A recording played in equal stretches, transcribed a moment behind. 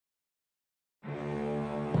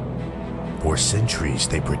For centuries,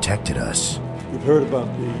 they protected us. You've heard about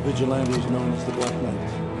the vigilantes known as the Black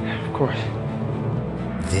Knights. Of course.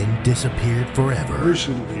 Then disappeared forever.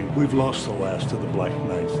 Recently, we've lost the last of the Black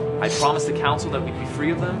Knights. I promised the council that we'd be free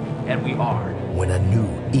of them, and we are. When a new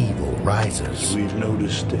evil rises We've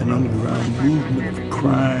noticed an underground movement of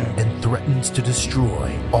crime. and threatens to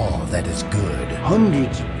destroy all that is good.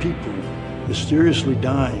 Hundreds of people mysteriously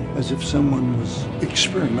dying as if someone was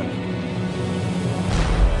experimenting.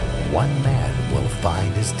 One man will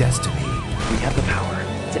find his destiny We have the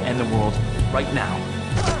power to end the world right now.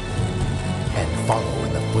 and follow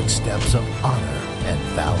in the footsteps of honor and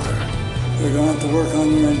valor. They're going to have to work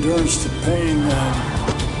on your endurance to pain,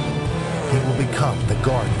 He will become the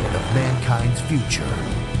guardian of mankind's future.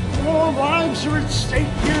 More lives are at stake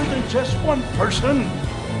here than just one person.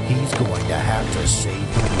 He's going to have to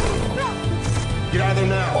save the world Get out of there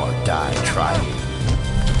now. or die trying.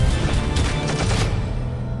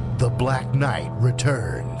 The Black Knight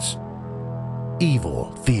returns.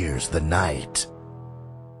 Evil fears the night.